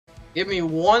Give me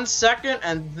 1 second,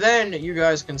 and then you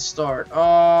guys can start.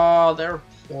 Oh, they're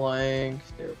playing.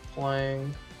 They're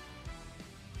playing.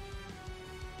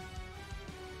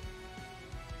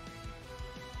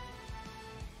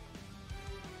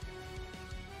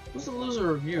 Who's the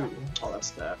loser review? Oh,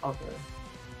 that's that. Okay.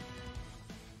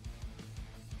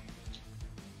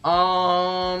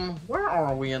 Where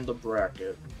are we in the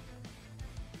bracket?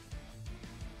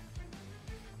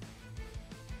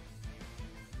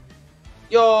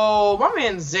 Yo, my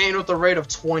man Zane with the rate of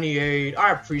 28.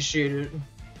 I appreciate it.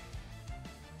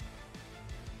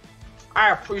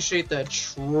 I appreciate that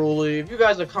truly. If you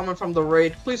guys are coming from the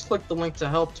raid, please click the link to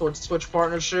help towards Twitch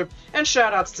partnership. And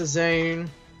shoutouts to Zane.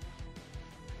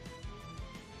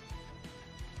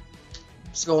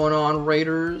 What's going on,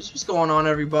 Raiders? What's going on,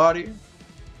 everybody?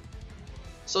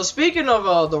 So speaking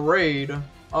of the raid,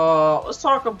 let's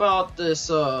talk about this.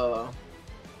 How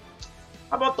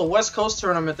about the West Coast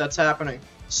tournament that's happening?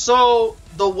 So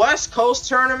the West Coast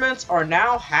tournaments are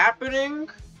now happening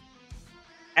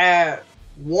at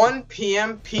 1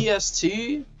 p.m. PST.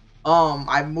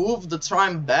 I moved the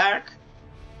time back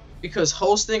because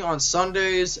hosting on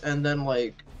Sundays and then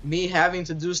like me having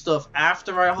to do stuff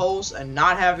after I host and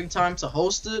not having time to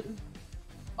host it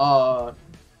kind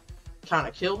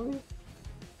of killed me.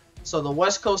 So the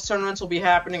West Coast tournaments will be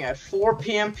happening at 4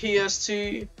 p.m. PST,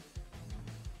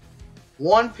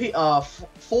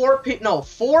 4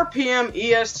 p.m.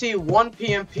 EST, 1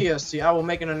 p.m. PST. I will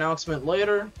make an announcement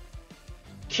later.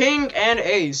 King and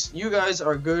Ace, you guys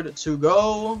are good to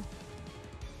go.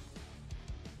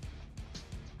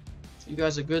 You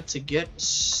guys are good to get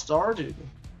started.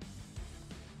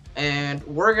 And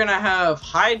we're gonna have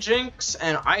Hijinks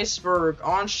and Iceberg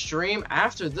on stream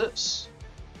after this.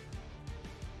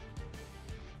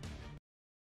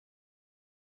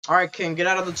 Alright, King, get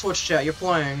out of the Twitch chat. You're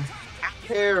playing.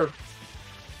 Here.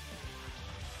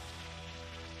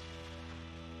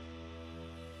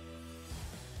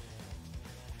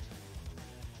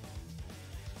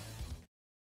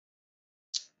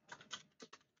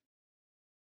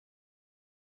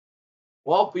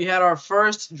 Well, we had our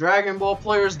first Dragon Ball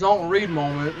players don't read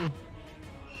moment.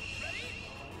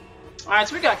 Alright,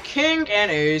 so we got King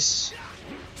and Ace.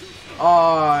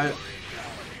 Oh,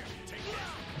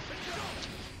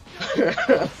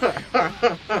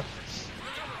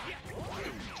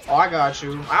 I got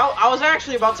you. I was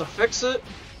actually about to fix it.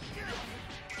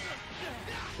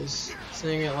 Just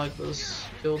seeing it like this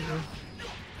killed me.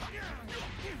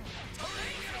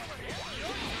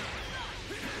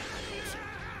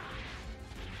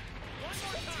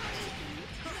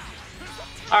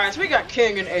 Alright, so we got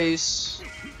King and Ace.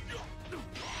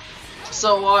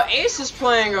 So, Ace is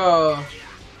playing,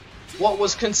 what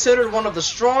was considered one of the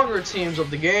stronger teams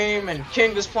of the game, and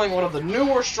King is playing one of the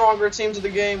newer, stronger teams of the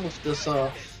game with this,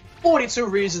 42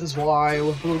 Reasons Why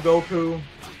with Blue Goku.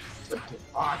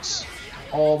 Fox.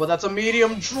 Oh, but that's a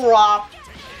medium drop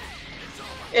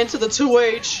into the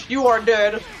 2H. You are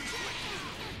dead.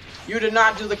 You did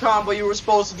not do the combo you were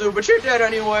supposed to do, but you're dead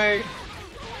anyway.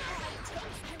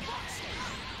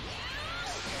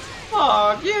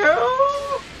 Fuck you!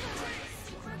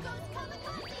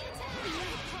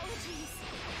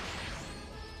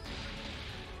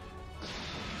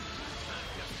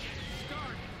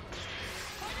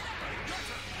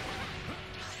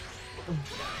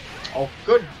 Oh,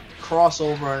 good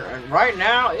crossover, and right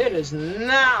now it is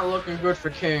not looking good for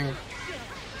King.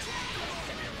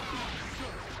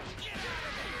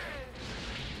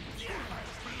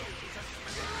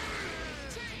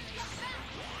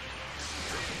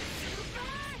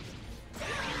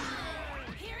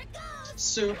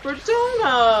 Super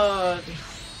Donut!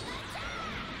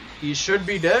 He should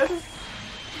be dead.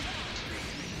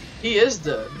 He is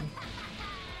dead.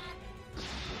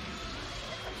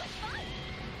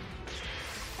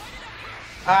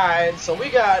 Alright, so we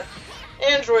got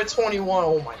Android 21.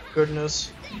 Oh my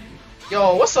goodness.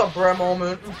 Yo, what's up, bruh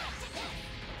moment?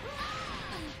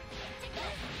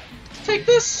 Take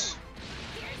this.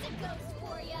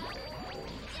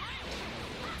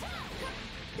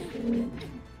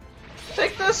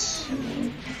 Take this.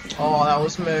 Oh, that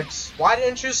was mixed. Why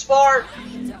didn't you spark?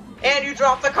 And you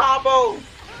dropped the combo.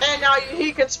 And now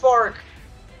he can spark.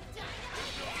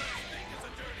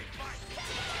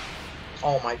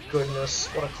 Oh my goodness,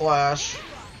 what a clash.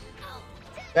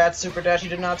 That super dash, he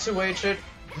did not 2H it.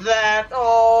 That,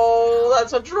 oh,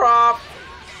 that's a drop.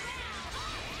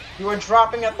 You are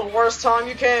dropping at the worst time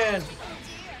you can.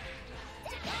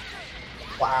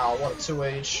 Wow, what a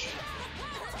 2H.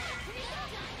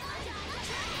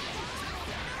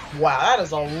 Wow, that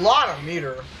is a lot of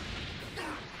meter.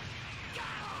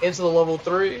 Into the level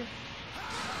 3.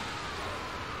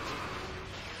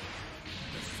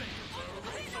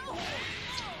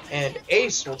 And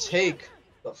Ace will take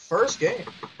the first game.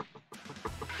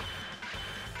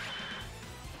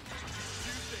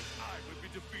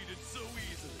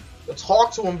 Let's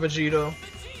talk to him, Vegeta.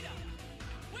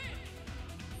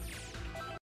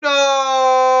 No!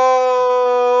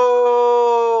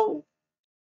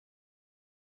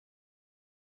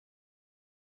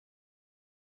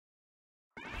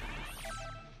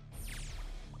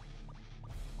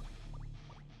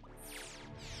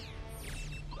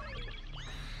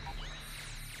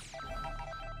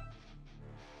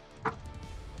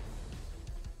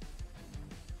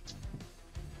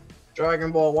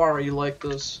 Dragon Ball, why are you like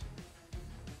this?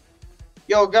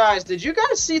 Yo, guys, did you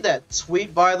guys see that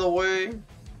tweet, by the way?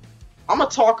 I'm gonna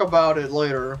talk about it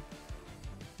later.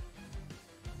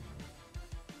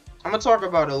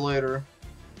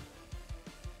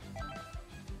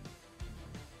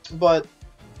 But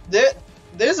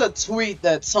there's a tweet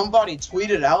that somebody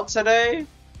tweeted out today.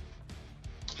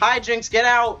 Hi, Jinx, get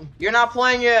out. You're not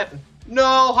playing yet.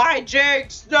 No, hi,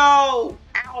 Jinx. No.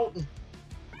 Out.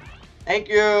 Thank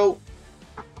you.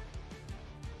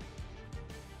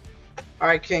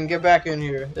 Alright, King, get back in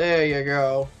here. There you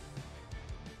go.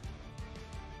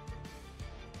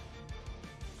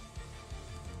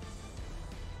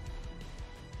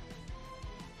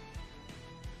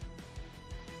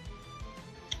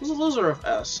 Who's the loser of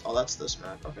S? Oh, that's this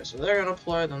map. Okay, so they're gonna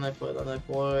play, then they play, then they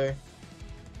play.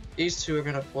 These two are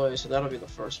gonna play, so that'll be the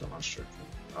first one on Strict.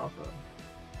 Okay.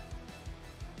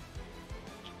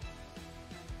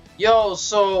 Yo,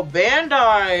 so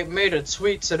Bandai made a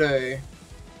tweet today.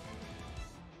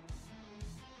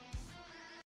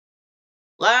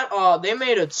 They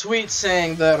made a tweet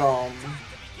saying that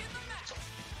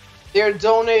they're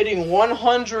donating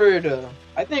 100,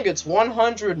 I think it's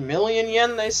 100 million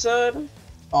yen, they said,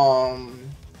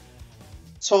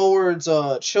 towards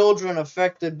children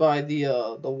affected by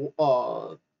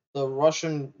the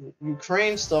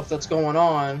Russian-Ukraine stuff that's going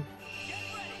on.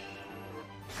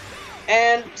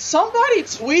 And somebody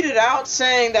tweeted out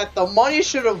saying that the money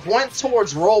should have went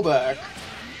towards rollback.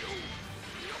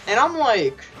 And I'm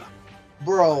like,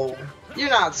 bro,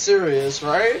 you're not serious,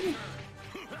 right?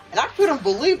 And I couldn't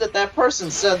believe that that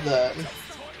person said that.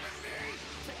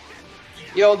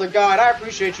 Yo, the God, I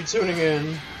appreciate you tuning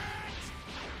in.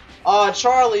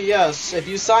 Charlie, yes, if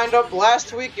you signed up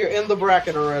last week, you're in the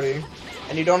bracket already.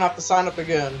 And you don't have to sign up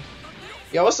again.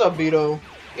 Yo, what's up, Beto?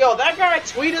 Yo, that guy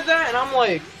tweeted that, and I'm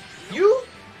like, you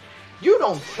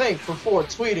don't think before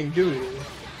tweeting, do you?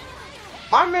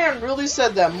 My man really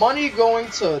said that money going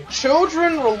to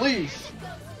children relief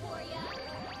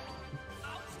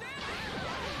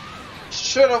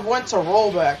should have went to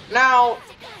rollback. Now,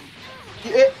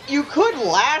 you could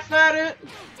laugh at it,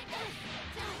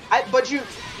 but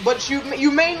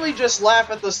you mainly just laugh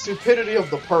at the stupidity of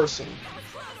the person,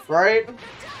 right?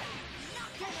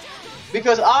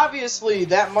 Because obviously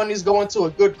that money's going to a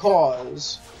good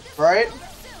cause, right?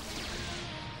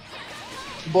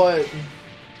 But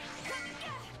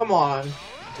come on,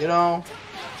 you know.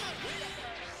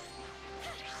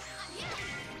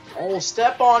 Oh,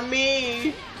 step on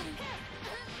me.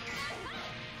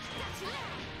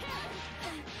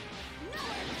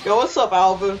 Yo, what's up,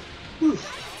 Alvin?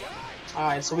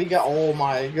 Alright, so we got... Oh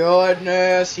my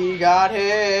goodness, he got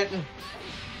hit.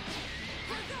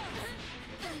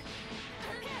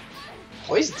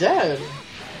 Oh, he's dead.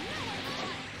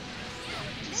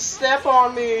 Step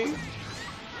on me.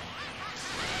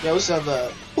 Yeah, who said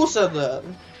that? Who said that?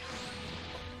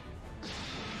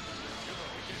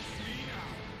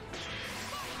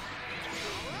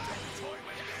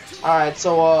 Alright,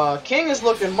 so, King is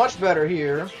looking much better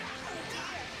here.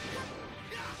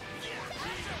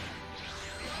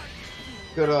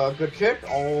 Good kick.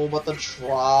 Oh, but the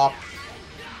drop.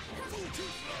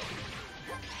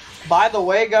 By the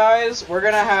way, guys, we're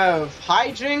gonna have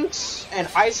Hijinks and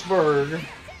Iceberg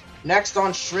next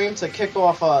on stream to kick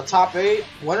off top 8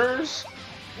 winners.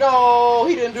 No,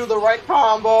 he didn't do the right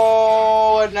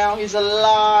combo, and now he's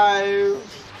alive.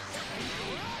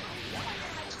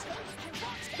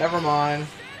 Never mind.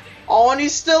 Oh, and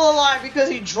he's still alive because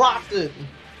he dropped it.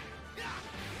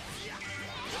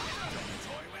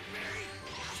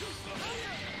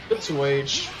 Good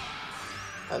 2H.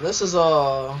 And this is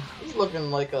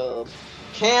looking like a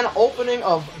can opening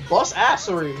of Bus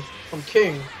Assery from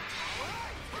King.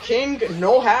 King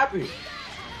no happy.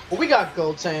 But we got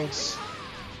Go Tanks,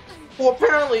 who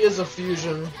apparently is a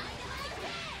fusion.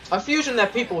 A fusion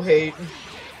that people hate.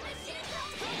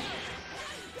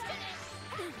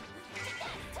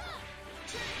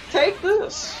 Take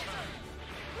this.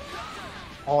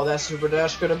 Oh, that super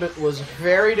dash could have been was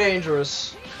very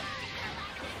dangerous.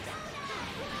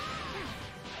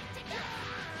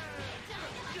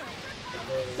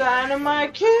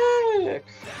 Dynamite kick!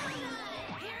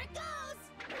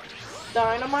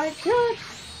 Dynamite kick!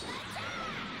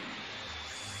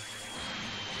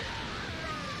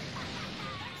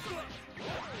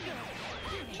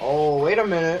 Oh, wait a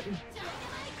minute.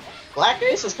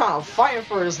 BlackAce is kind of fighting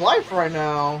for his life right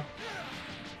now.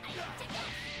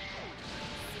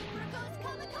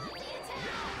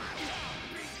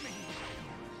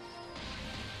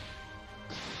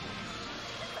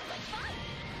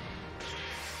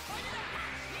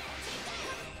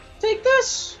 Take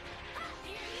this.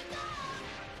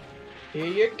 Here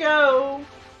you go.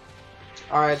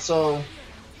 Alright, so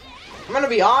I'm gonna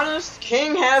be honest,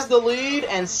 King has the lead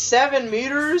and 7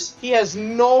 meters. He has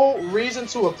no reason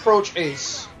to approach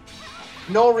Ace.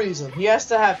 No reason. He has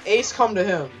to have Ace come to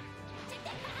him.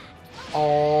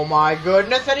 Oh my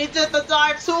goodness, and he did the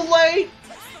dive too late!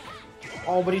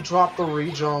 Oh, but he dropped the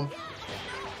re-jump.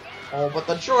 Oh, but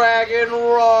the Dragon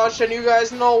Rush, and you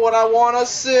guys know what I want to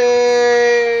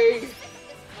see!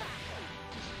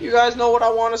 You guys know what I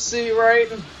want to see,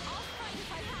 right?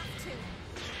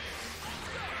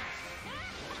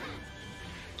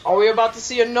 Are we about to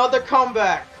see another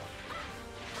comeback?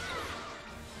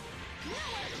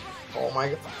 Oh my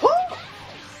god.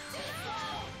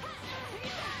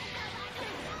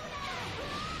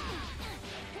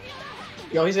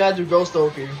 Yo, he's gotta do Ghost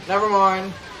Oki. Never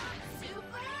mind.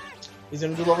 He's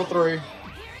gonna do level 3.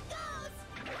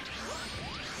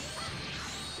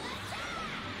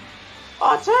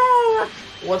 Attack!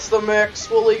 What's the mix?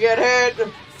 Will he get hit?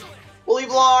 Will he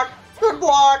block? Good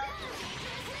block!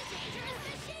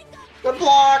 Good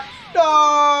block! No!